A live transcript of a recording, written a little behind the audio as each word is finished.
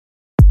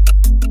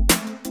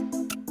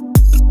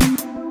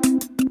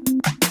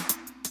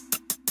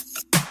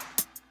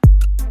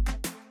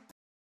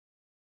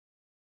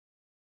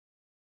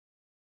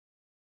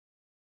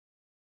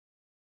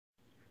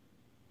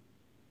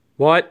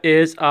What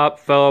is up,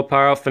 fellow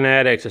Pyro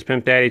fanatics? It's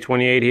Pimp Daddy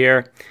 28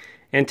 here,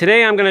 and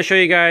today I'm going to show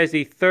you guys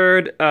the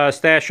third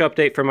stash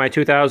update for my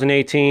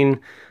 2018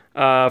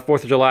 4th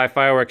of July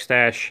fireworks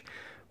stash.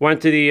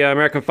 Went to the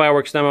American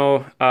Fireworks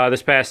demo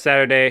this past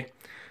Saturday,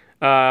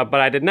 but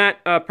I did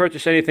not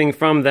purchase anything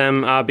from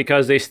them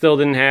because they still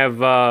didn't have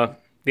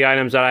the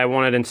items that I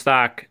wanted in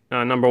stock,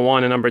 number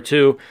one and number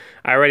two.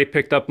 I already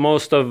picked up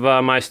most of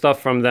my stuff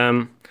from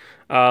them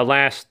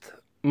last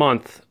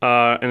month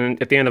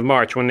and at the end of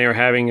March when they were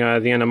having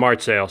the end of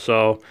March sale.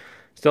 So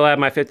still have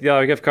my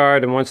 $50 gift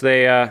card, and once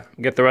they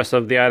get the rest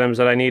of the items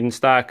that I need in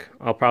stock,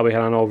 I'll probably head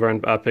on over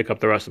and pick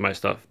up the rest of my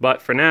stuff.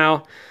 But for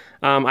now,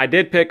 I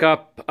did pick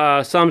up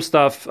some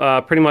stuff,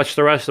 pretty much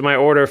the rest of my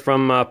order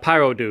from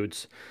Pyro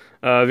Dudes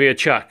via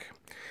Chuck,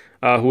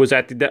 who was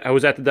at the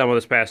demo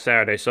this past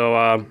Saturday.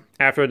 So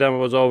after the demo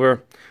was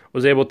over,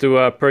 was able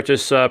to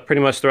purchase pretty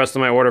much the rest of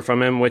my order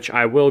from him, which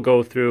I will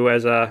go through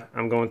as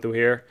I'm going through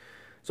here.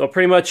 So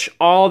pretty much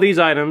all these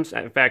items,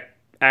 in fact,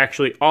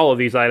 actually all of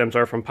these items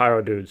are from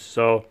Pyro Dudes.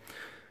 So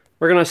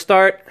we're going to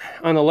start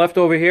on the left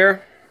over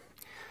here.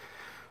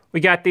 We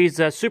got these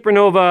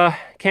Supernova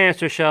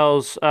canister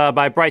shells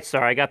by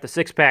Brightstar. I got the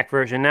 6-pack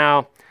version.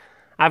 Now,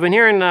 I've been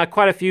hearing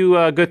quite a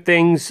few good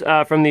things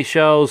from these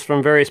shells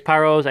from various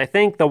Pyros. I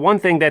think the one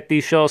thing that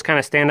these shells kind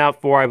of stand out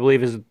for, I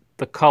believe, is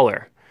the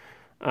color.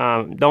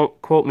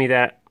 Don't quote me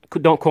on that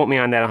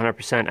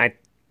 100%. I'm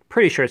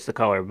pretty sure it's the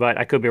color, but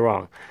I could be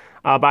wrong.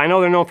 But I know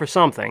they're known for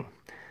something.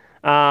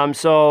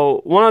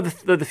 So one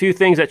of the few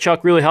things that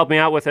Chuck really helped me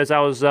out with as I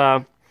was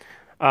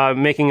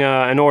making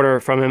an order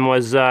from him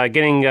was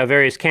getting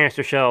various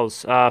canister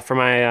shells for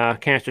my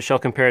canister shell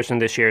comparison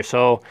this year.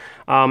 So,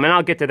 and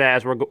I'll get to that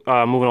as we're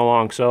moving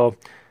along. So,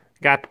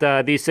 got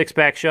these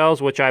 6-pack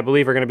shells, which I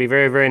believe are going to be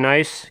very, very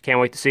nice. Can't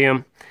wait to see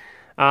them.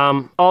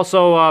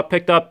 Also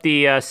picked up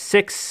the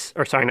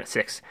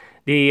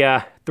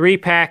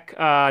 3-pack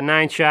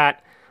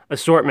 9-shot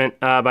assortment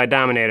by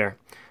Dominator.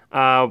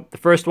 The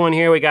first one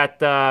here, we got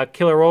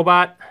Killer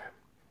Robot,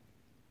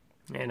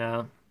 and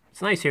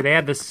it's nice here. They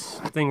have this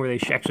thing where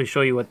they actually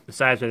show you what the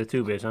size of the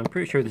tube is. I'm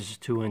pretty sure this is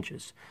 2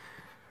 inches.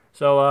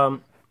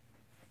 So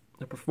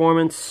the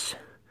performance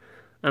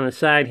on the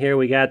side here,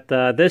 we got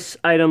this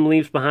item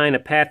leaves behind a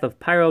path of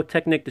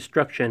pyrotechnic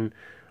destruction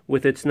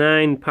with its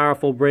 9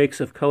 powerful breaks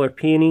of color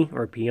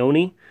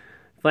peony,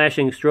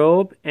 flashing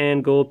strobe,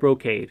 and gold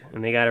brocade.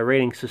 And they got a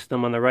rating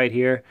system on the right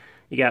here.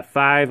 You got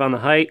 5 on the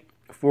height,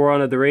 4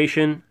 on the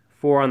duration,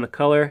 4 on the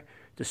color,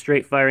 the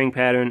straight firing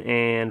pattern,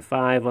 and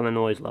 5 on the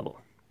noise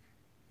level.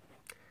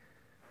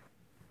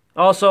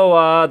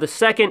 Also, the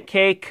second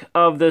cake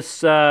of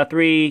this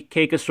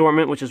 3-cake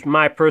assortment, which is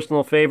my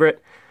personal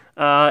favorite,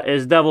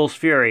 is Devil's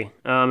Fury.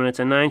 And it's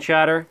a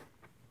 9-shotter.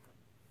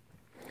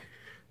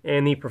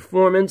 And the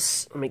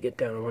performance, let me get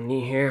down on one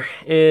knee here,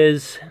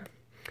 is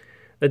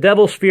the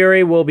Devil's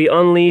Fury will be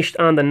unleashed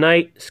on the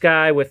night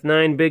sky with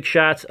 9 big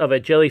shots of a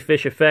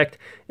jellyfish effect.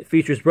 It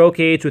features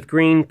brocades with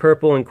green,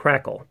 purple, and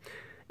crackle.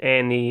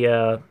 And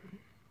the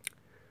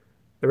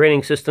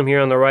rating system here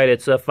on the right,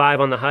 it's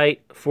 5 on the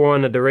height, 4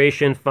 on the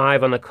duration,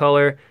 5 on the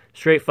color,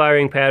 straight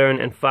firing pattern,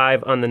 and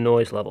 5 on the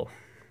noise level.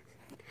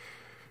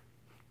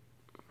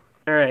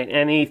 Alright,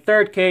 and the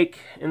third cake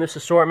in this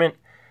assortment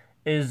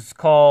is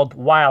called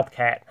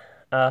Wildcat,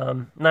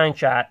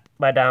 9-shot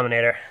by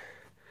Dominator.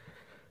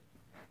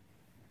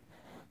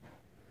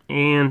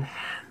 And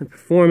the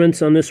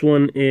performance on this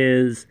one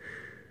is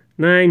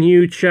 9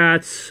 huge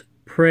shots,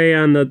 prey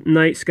on the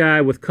night sky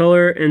with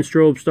color and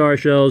strobe star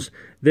shells.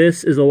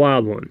 This is a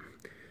wild one.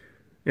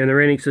 And the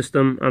rating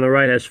system on the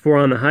right has 4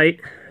 on the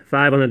height,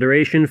 5 on the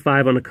duration,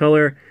 5 on the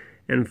color,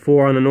 and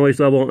 4 on the noise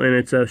level, and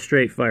it's a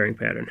straight firing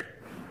pattern.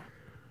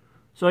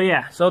 So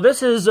yeah, so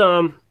this is,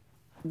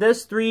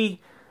 this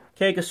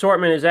 3-cake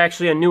assortment is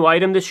actually a new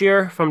item this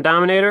year from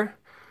Dominator.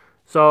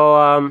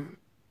 So,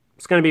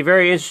 it's going to be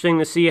very interesting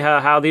to see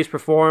how these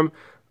perform,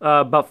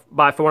 but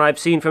from what I've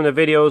seen from the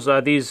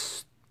videos,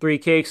 these 3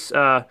 cakes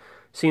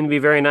seem to be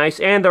very nice,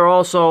 and they're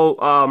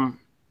also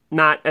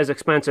not as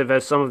expensive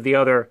as some of the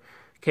other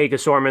cake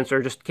assortments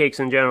or just cakes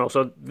in general.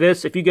 So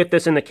this, if you get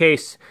this in the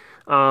case,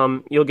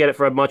 you'll get it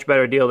for a much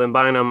better deal than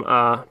buying them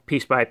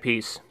piece by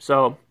piece.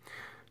 So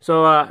if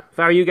I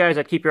were you guys,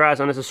 I'd keep your eyes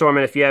on this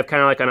assortment if you have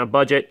kind of like on a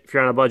budget. If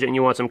you're on a budget and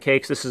you want some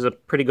cakes, this is a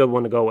pretty good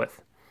one to go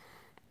with.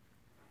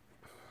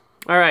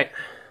 All right.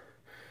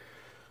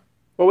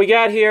 What we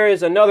got here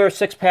is another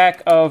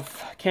 6-pack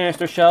of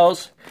canister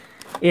shells.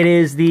 It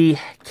is the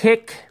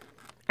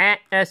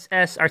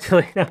Kick-Ass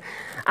Artillery. No,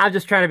 I'm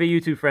just trying to be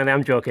YouTube friendly.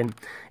 I'm joking.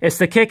 It's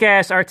the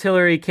Kick-Ass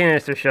Artillery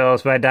canister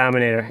shells by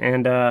Dominator,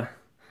 and I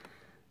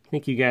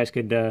think you guys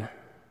could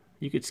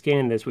you could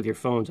scan this with your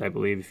phones, I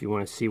believe, if you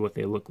want to see what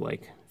they look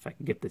like. If I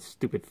can get this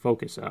stupid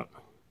focus out.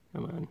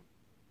 Come on.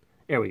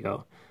 There we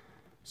go.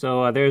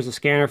 So there's a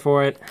scanner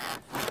for it.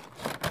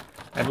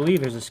 I believe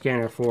there's a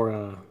scanner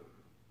for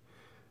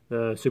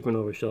the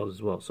Supernova shells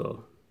as well,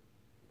 so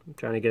I'm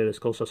trying to get it as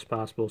close as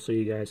possible so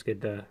you guys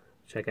could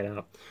check it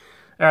out.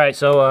 Alright,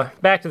 so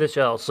back to the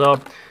shells. So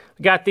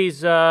we got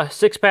these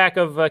 6-pack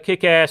of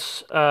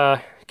Kick-Ass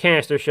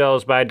canister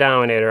shells by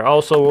Dominator.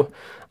 Also,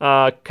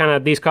 kind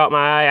of these caught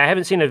my eye. I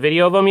haven't seen a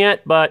video of them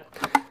yet, but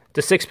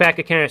it's a 6-pack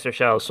of canister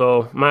shells,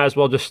 so might as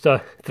well just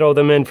throw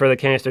them in for the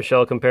canister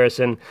shell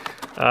comparison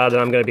that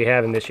I'm going to be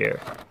having this year.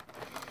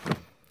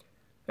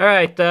 All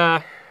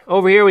right,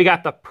 over here we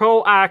got the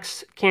Pro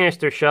Ox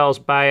canister shells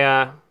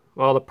by,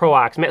 well, the Pro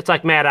Ox. It's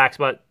like Mad Ox,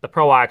 but the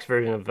Pro Ox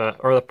version of,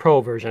 or the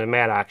Pro version of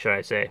Mad Ox, should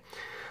I say.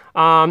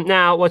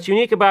 Now, what's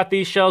unique about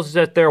these shells is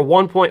that they're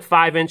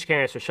 1.5-inch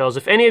canister shells.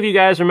 If any of you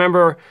guys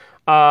remember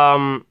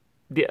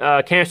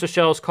the canister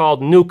shells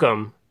called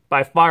Nukem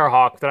by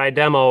Firehawk that I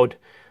demoed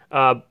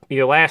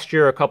either last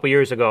year or a couple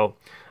years ago,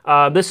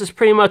 this is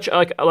pretty much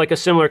like a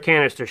similar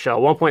canister shell,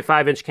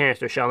 1.5-inch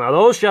canister shell. Now,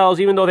 those shells,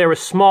 even though they were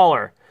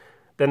smaller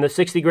than the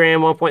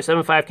 60-gram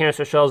 1.75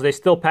 canister shells, they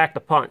still packed a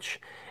punch.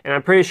 And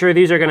I'm pretty sure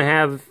these are going to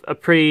have a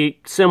pretty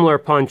similar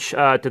punch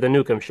to the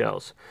Nukem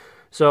shells.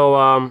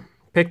 So,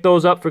 pick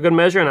those up for good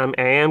measure, and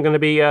I am going to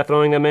be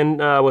throwing them in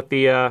with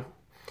the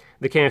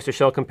canister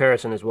shell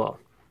comparison as well.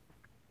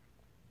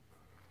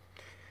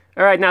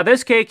 All right, now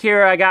this cake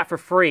here I got for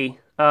free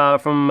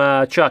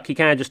from Chuck. He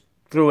kind of just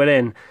threw it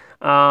in.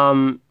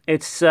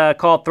 It's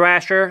called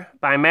Thrasher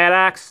by Mad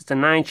Ox. It's a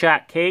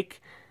 9-shot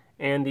cake,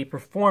 and the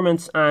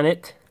performance on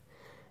it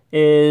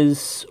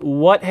is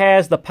what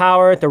has the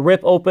power to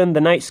rip open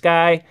the night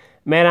sky?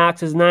 Mad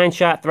Ox's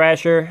 9-shot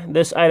Thrasher.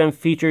 This item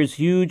features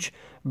huge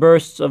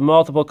bursts of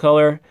multiple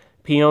color,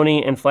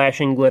 peony, and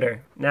flashing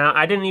glitter. Now,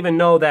 I didn't even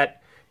know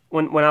that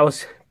when I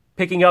was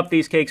picking up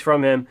these cakes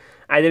from him,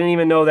 I didn't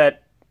even know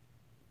that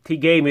he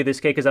gave me this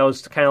cake because I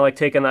was kind of like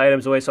taking the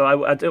items away. So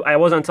I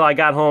wasn't until I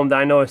got home that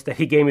I noticed that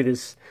he gave me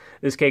this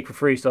cake for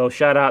free. So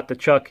shout out to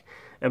Chuck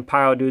and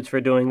Pyro Dudes for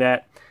doing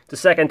that. It's the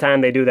second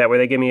time they do that, where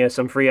they give me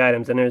some free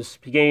items, and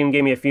he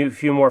gave me a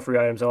few more free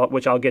items,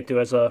 which I'll get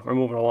to as we're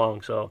moving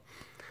along. So,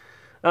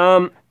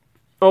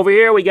 over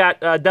here we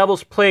got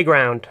Devil's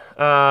Playground,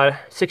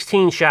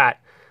 16-shot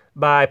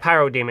by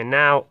Pyro Demon.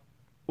 Now,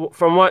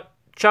 from what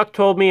Chuck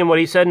told me and what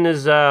he said in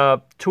his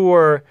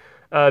tour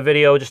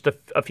video just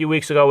a few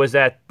weeks ago, was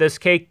that this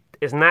cake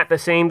is not the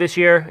same this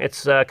year.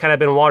 It's kind of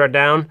been watered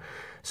down.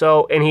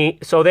 So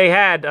they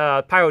had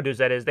Pyro Dudes,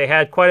 that is, they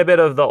had quite a bit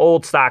of the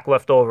old stock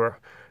left over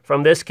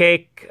from this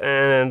cake,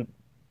 and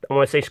I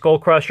want to say Skull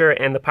Crusher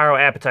and the Pyro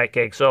Appetite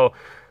cake. So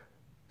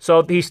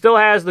he still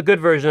has the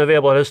good version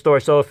available at his store.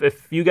 So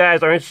if you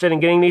guys are interested in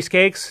getting these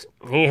cakes,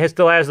 he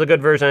still has the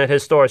good version at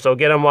his store. So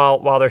get them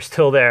while they're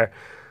still there.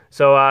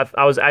 So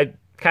I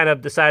kind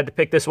of decided to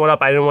pick this one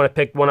up. I didn't want to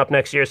pick one up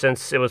next year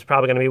since it was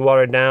probably going to be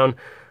watered down.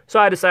 So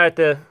I decided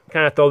to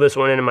kind of throw this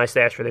one in my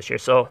stash for this year.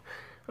 So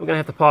I'm going to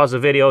have to pause the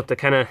video to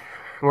kind of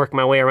work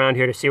my way around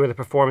here to see where the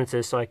performance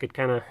is, so I could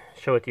kind of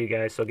show it to you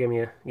guys. So give me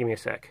a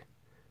sec.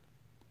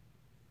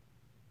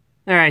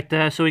 All right,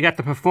 so we got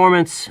the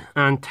performance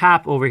on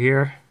top over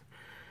here.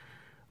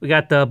 We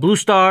got the blue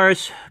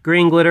stars,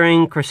 green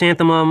glittering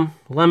chrysanthemum,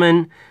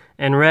 lemon,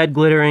 and red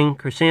glittering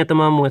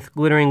chrysanthemum with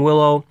glittering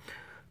willow,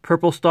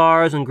 purple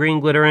stars and green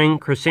glittering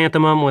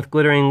chrysanthemum with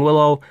glittering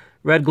willow,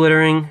 red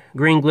glittering,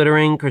 green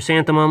glittering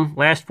chrysanthemum.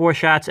 Last 4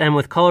 shots end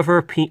with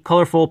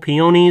colorful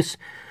peonies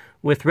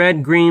with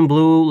red, green,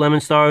 blue,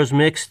 lemon stars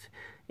mixed,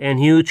 and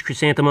huge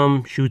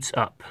chrysanthemum shoots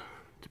up.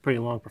 It's a pretty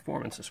long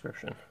performance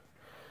description.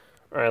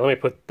 All right, let me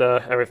put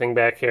everything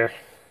back here.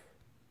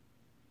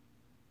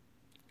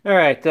 All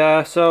right,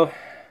 so I'm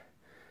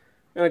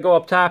going to go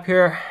up top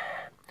here.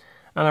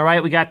 On the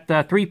right, we got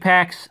 3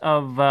 packs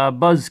of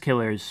Buzz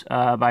Killers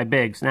by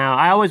Biggs. Now,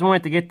 I always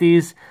wanted to get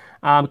these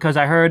because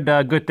I heard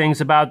good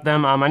things about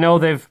them. I know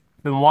they've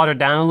been watered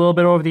down a little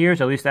bit over the years.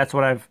 At least that's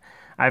what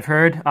I've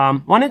heard.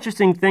 One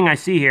interesting thing I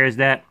see here is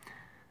that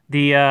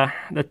the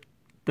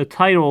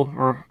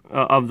title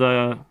of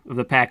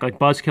the pack, like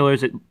Buzz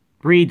Killers, it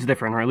reads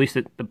different, or at least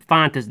the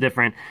font is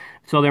different.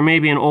 So there may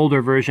be an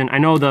older version. I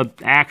know the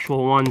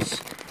actual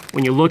ones,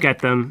 when you look at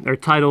them, they're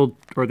titled,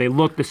 or they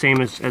look the same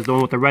as the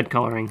one with the red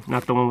coloring,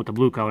 not the one with the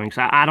blue coloring.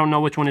 So I don't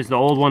know which one is the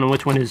old one and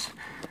which one is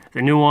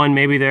the new one.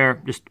 Maybe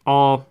they're just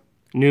all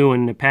new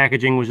and the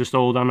packaging was just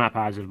old. I'm not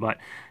positive, but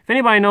if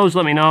anybody knows,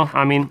 let me know.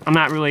 I mean, I'm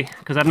not really,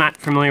 because I'm not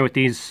familiar with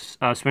these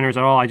spinners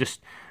at all. I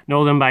just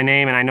know them by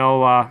name, and I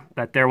know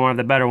that they're one of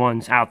the better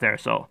ones out there.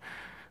 So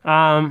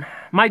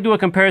might do a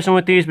comparison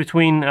with these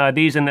between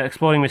these and the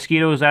Exploding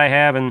Mosquitoes that I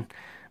have, and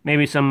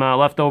maybe some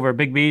leftover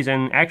Big B's.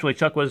 And actually,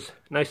 Chuck was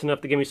nice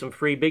enough to give me some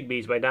free Big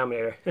B's by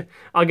Dominator.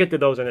 I'll get to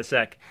those in a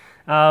sec.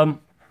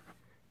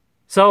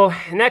 So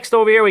next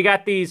over here, we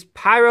got these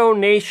Pyro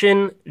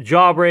Nation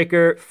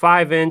Jawbreaker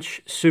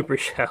 5-inch Super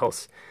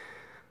Shells.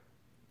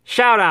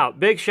 Shout out,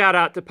 big shout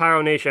out to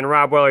Pyro Nation,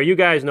 Rob Weller. You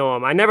guys know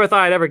him. I never thought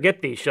I'd ever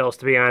get these shells,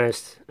 to be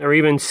honest, or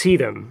even see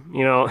them,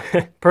 you know,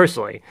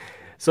 personally.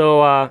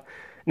 So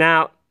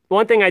now,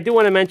 one thing I do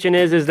want to mention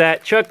is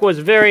that Chuck was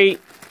very,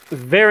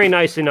 very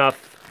nice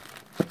enough,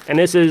 and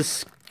this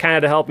is kind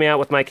of to help me out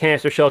with my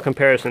canister shell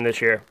comparison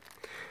this year.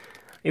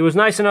 He was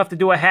nice enough to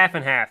do a half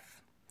and half.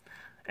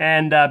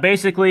 And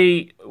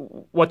basically,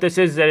 what this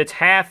is that it's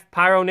half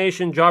Pyro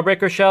Nation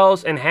Jawbreaker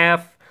shells and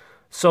half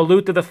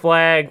Salute to the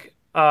Flag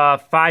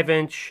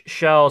 5-inch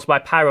shells by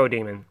Pyro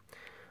Demon.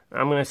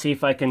 I'm going to see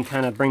if I can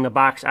kind of bring the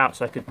box out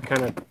so I could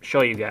kind of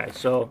show you guys.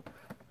 So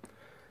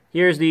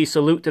here's the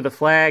Salute to the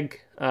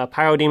Flag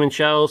Pyro Demon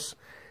shells,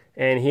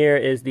 and here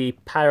is the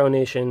Pyro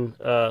Nation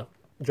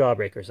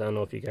Jawbreakers. I don't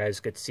know if you guys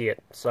could see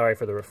it. Sorry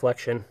for the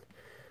reflection.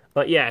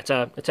 But yeah, it's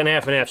an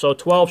half and half. So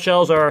 12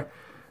 shells are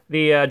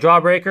the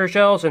Jawbreaker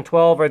shells, and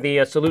 12 are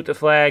the Salute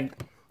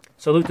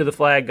to the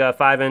Flag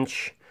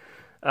 5-inch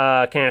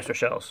canister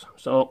shells.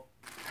 So,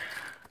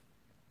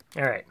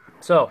 all right.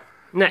 So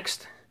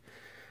next,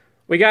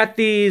 we got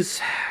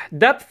these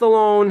Depth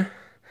Alone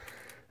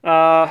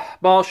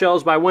ball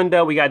shells by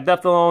Window. We got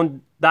Depth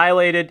Alone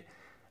dilated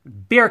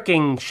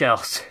breaking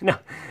shells. No,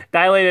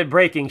 dilated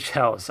breaking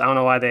shells. I don't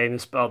know why they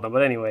misspelled them,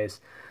 but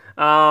anyways.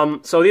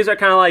 So these are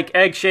kind of like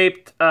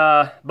egg-shaped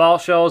ball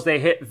shells. They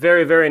hit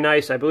very, very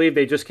nice. I believe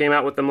they just came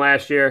out with them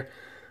last year.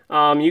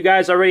 You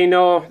guys already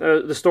know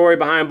the story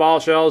behind ball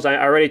shells. I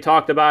already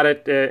talked about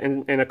it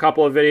in a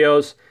couple of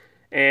videos,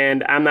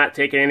 and I'm not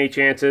taking any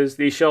chances.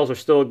 These shells are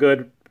still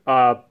good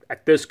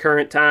at this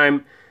current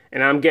time,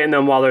 and I'm getting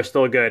them while they're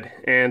still good.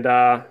 And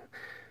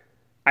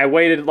I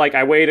weighed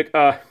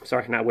a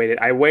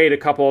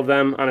couple of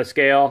them on a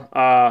scale.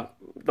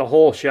 The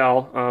whole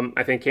shell,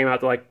 I think, came out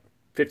to like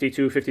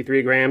 52,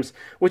 53 grams,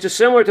 which is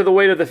similar to the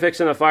weight of the Fix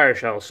and the Fire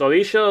shells. So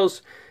these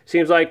shells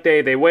seems like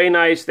they weigh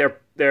nice, they're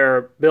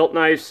built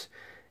nice,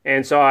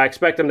 and so I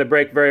expect them to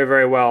break very,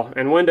 very well.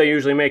 And Window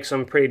usually makes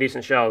some pretty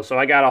decent shells. So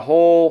I got a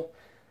whole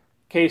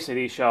case of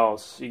these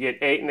shells. You get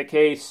 8 in the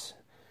case,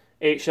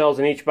 8 shells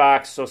in each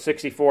box, so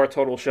 64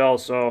 total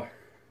shells. So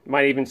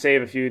might even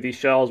save a few of these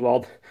shells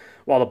while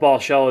the ball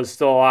shell is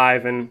still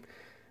alive, and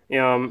you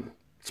know,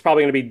 it's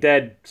probably going to be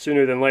dead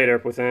sooner than later.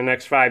 Within the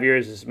next 5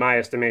 years is my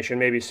estimation,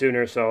 maybe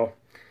sooner. So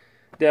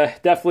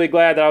definitely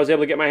glad that I was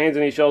able to get my hands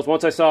on these shells.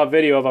 Once I saw a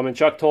video of them, and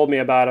Chuck told me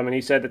about them, and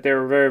he said that they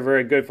were very,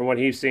 very good from what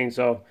he's seen.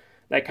 So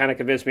that kind of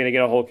convinced me to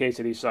get a whole case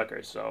of these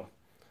suckers. So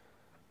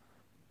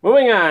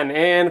moving on,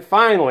 and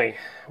finally,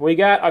 we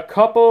got a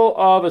couple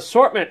of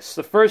assortments.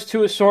 The first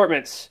 2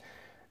 assortments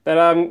that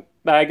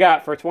I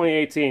got for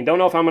 2018. Don't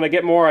know if I'm going to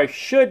get more. I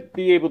should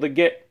be able to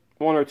get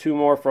 1 or 2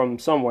 more from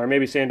somewhere,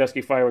 maybe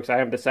Sandusky Fireworks. I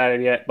haven't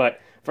decided yet,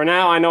 but for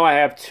now I know I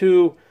have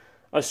 2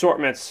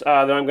 assortments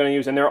that I'm going to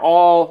use, and they're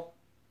all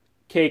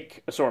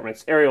cake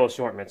assortments, aerial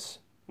assortments.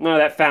 None of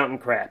that fountain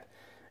crap.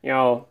 You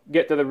know,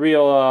 get to the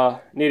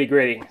real nitty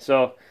gritty.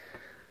 So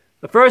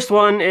the first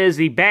one is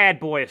the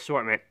Bad Boy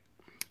assortment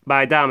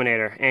by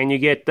Dominator, and you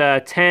get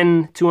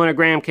 10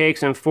 200-gram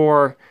cakes and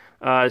 4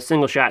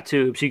 single shot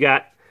tubes. You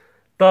got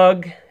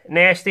Thug,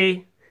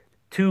 Nasty,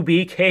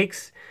 2B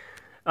cakes,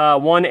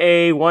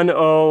 1A,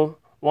 1O,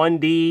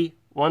 1D,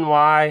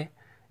 1Y.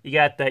 You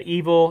got the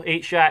Evil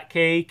 8-shot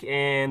cake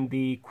and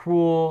the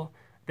Cruel,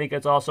 I think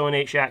it's also an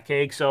 8-shot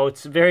cake. So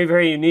it's very,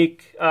 very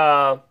unique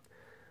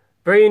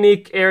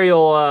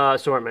aerial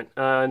assortment.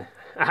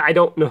 I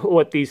don't know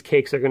what these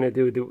cakes are going to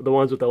do, the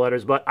ones with the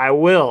letters, but I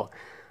will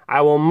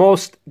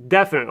most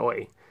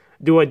definitely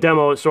do a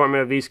demo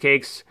assortment of these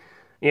cakes.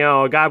 You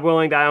know, God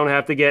willing that I don't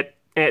have to get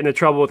into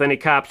trouble with any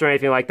cops or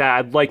anything like that.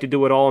 I'd like to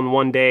do it all in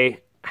one day.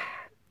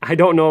 I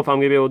don't know if I'm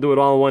going to be able to do it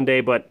all in one day,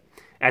 but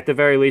at the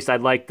very least,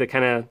 I'd like to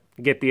kind of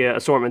get the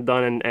assortment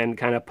done and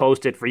kind of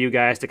post it for you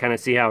guys to kind of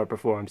see how it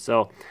performs.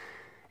 So,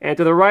 and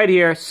to the right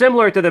here,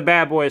 similar to the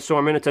Bad Boy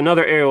assortment, it's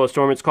another aerial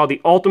assortment. It's called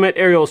the Ultimate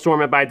Aerial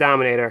Assortment by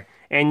Dominator.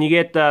 And you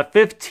get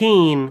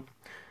 15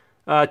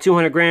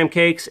 200-gram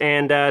cakes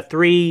and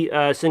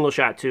 3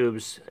 single-shot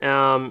tubes.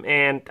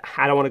 And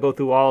I don't want to go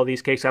through all of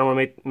these cakes. I don't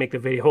want to make the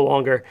video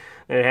longer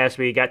than it has to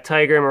be. You got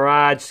Tiger,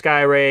 Mirage,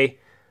 Skyray,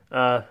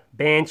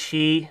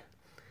 Banshee,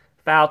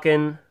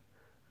 Falcon,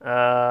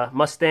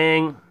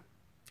 Mustang,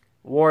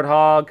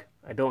 Warthog.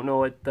 I don't know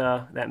what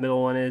that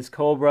middle one is.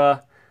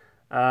 Cobra.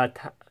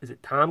 Is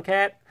it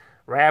Tomcat?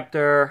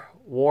 Raptor,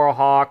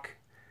 Warhawk,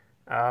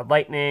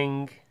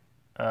 Lightning,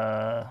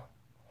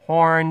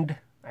 Horned,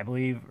 I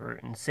believe, or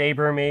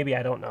Saber maybe,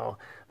 I don't know.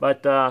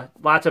 But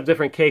lots of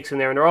different cakes in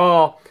there, and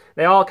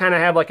they all kind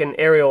of have like an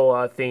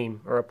aerial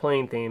theme or a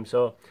plane theme.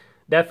 So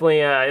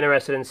definitely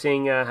interested in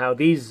seeing how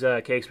these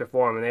cakes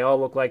perform, and they all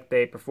look like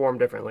they perform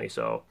differently.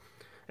 So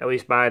at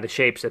least by the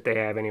shapes that they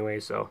have, anyway.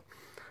 So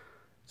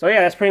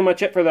yeah, that's pretty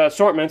much it for the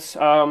assortments.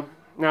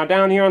 Now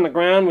down here on the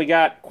ground, we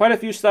got quite a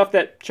few stuff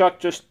that Chuck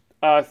just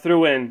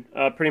threw in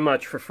pretty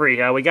much for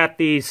free. We got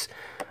these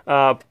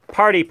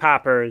party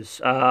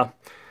poppers.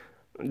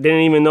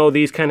 Didn't even know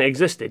these kind of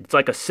existed. It's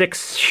like a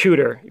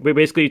 6-shooter.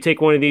 Basically, you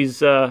take one of these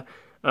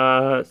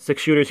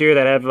 6 shooters here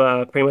that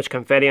have pretty much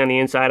confetti on the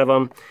inside of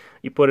them.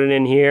 You put it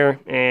in here,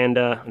 and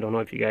I don't know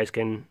if you guys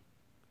can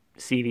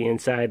see the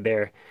inside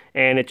there.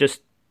 And it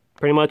just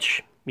pretty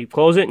much, you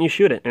close it and you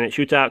shoot it, and it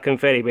shoots out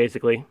confetti,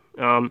 basically.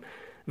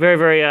 Very,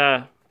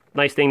 very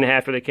nice thing to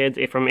have for the kids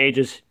from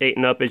ages 8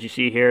 and up, as you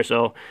see here.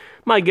 So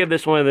might give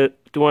this to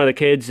one of the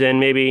kids and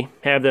maybe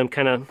have them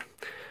kind of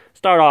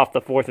start off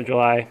the 4th of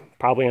July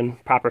probably in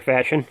proper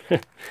fashion.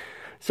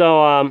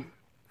 So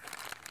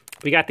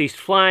we got these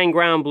flying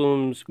ground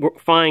blooms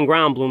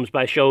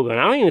by Shogun.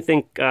 I don't even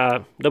think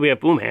WF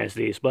Boom has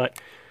these, but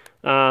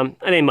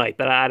they might,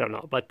 but I don't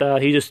know.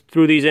 But he just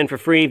threw these in for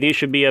free. These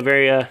should be a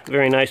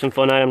very nice and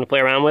fun item to play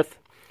around with.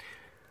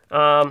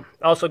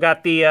 Also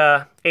got the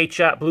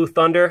 8-shot Blue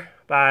Thunder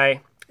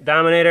by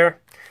Dominator,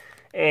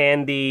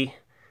 and the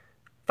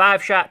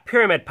 5-shot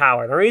Pyramid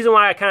Power. The reason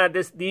why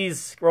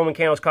these Roman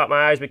candles caught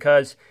my eyes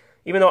because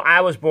even though I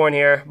was born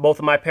here, both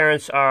of my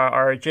parents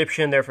are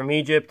Egyptian. They're from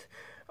Egypt.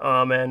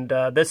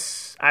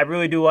 I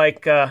really do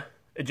like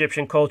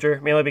Egyptian culture,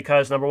 mainly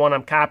because, number one,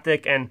 I'm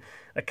Coptic, and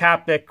the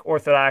Coptic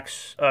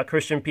Orthodox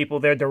Christian people,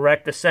 they're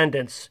direct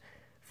descendants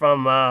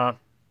from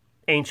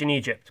ancient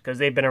Egypt, because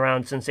they've been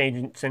around since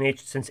ancient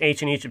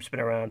Egypt's been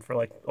around for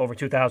like over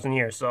 2,000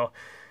 years. So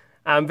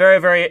I'm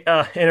very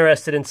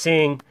interested in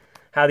seeing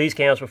how these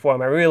candles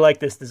perform. I really like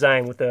this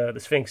design with the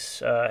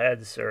Sphinx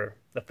heads, or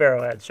the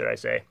Pharaoh heads, should I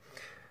say.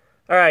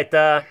 All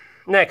right,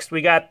 next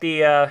we got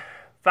the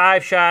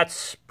 5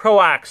 shots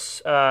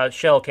Pro-Ox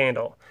shell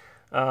candle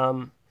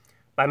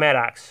by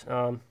Maddox.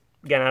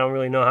 Again, I don't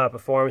really know how it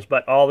performs,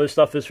 but all this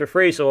stuff is for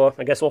free, so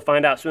I guess we'll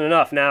find out soon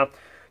enough. Now,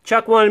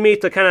 Chuck wanted me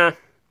to kind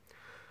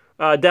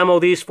of demo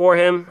these for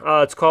him.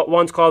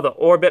 One's called the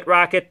Orbit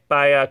Rocket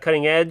by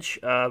Cutting Edge.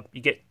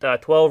 You get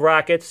 12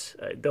 rockets.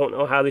 I don't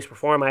know how these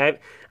perform. I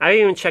haven't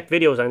even checked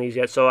videos on these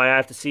yet, so I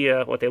have to see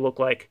what they look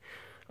like.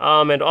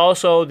 And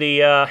also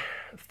the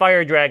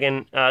Fire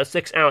Dragon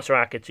 6-ounce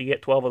rockets. You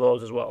get 12 of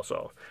those as well.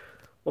 So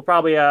we'll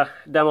probably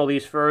demo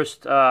these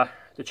first to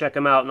check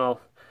them out, and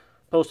I'll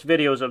post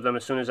videos of them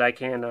as soon as I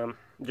can.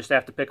 Just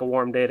have to pick a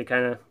warm day to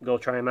kind of go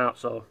try them out.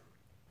 So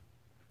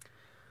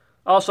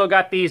also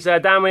got these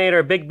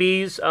Dominator Big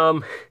Bs.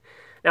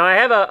 Now I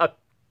have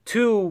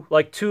two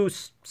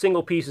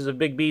single pieces of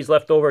Big Bs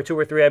left over, 2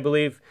 or 3 I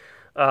believe,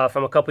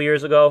 from a couple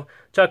years ago.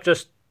 Chuck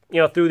just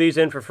threw these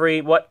in for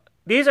free.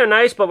 These are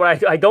nice, but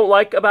what I don't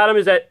like about them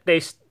is that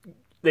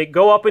they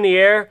go up in the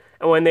air,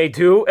 and when they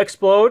do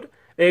explode,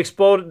 they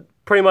explode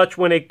pretty much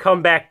when they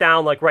come back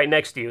down, like right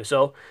next to you.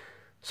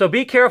 So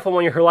be careful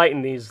when you're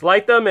lighting these.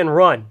 Light them and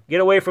run.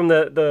 Get away from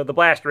the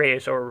blast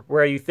radius or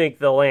where you think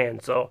they'll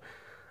land. So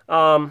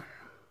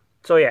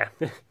yeah.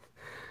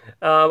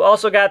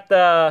 Also got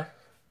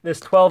this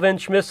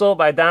 12-inch missile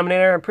by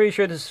Dominator. I'm pretty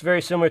sure this is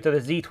very similar to the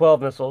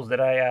Z12 missiles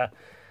that I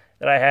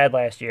had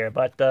last year,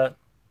 but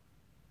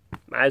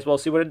might as well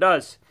see what it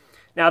does.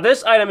 Now,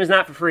 this item is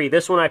not for free.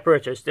 This one I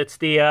purchased. It's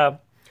the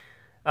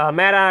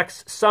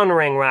Maddox Sun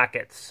Ring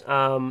rockets.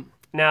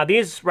 Now,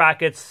 these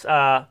rockets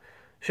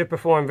should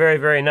perform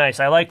very nice.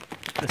 I like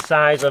the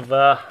size of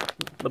the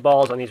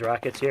balls on these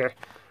rockets here,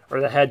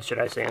 or the heads, should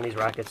I say, on these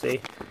rockets.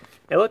 They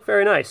look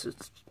very nice.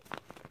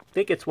 I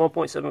think it's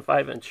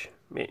 1.75 inch.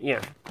 I mean,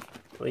 yeah,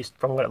 at least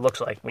from what it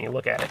looks like when you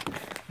look at it.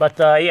 But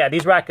yeah,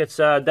 these rockets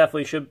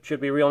definitely should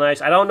be real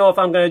nice. I don't know if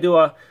I'm going to do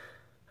a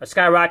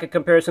skyrocket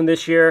comparison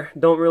this year.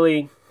 Don't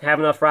really have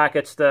enough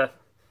rockets to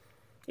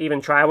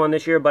even try one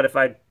this year, but if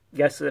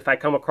I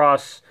come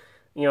across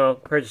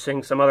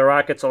purchasing some other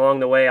rockets along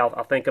the way,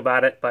 I'll think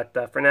about it.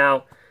 But for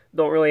now,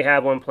 don't really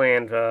have one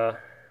planned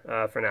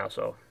for now.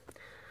 So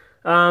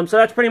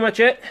that's pretty much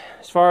it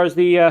as far as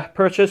the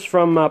purchase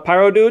from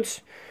Pyro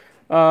Dudes.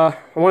 I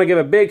want to give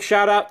a big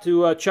shout out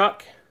to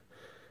Chuck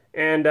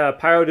and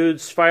Pyro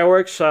Dudes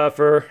Fireworks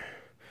for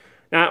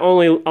not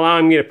only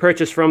allowing me to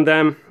purchase from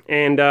them,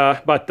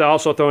 but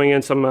also throwing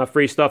in some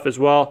free stuff as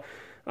well.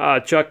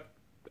 Chuck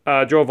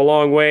drove a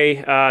long way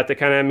to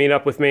kind of meet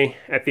up with me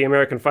at the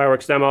American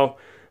Fireworks demo.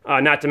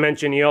 Not to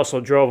mention, he also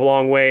drove a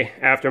long way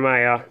after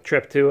my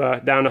trip to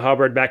down to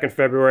Hubbard back in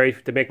February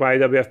to make my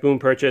WF Boom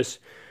purchase,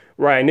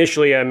 where I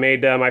initially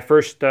made the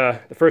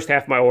first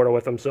half of my order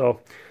with them. So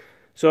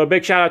a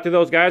big shout out to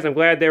those guys. I'm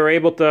glad they were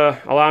able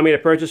to allow me to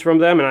purchase from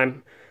them,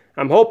 and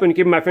I'm hoping,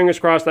 keeping my fingers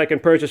crossed, I can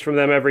purchase from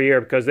them every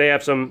year, because they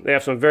have some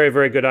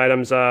very good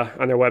items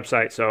on their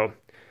website. So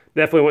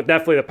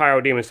definitely the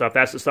Pyro Demon stuff.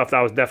 That's the stuff that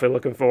I was definitely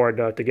looking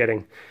forward to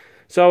getting.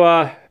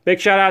 So big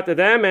shout out to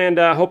them, and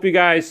hope you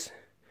guys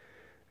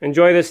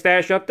enjoy this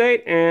stash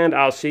update, and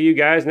I'll see you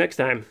guys next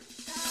time.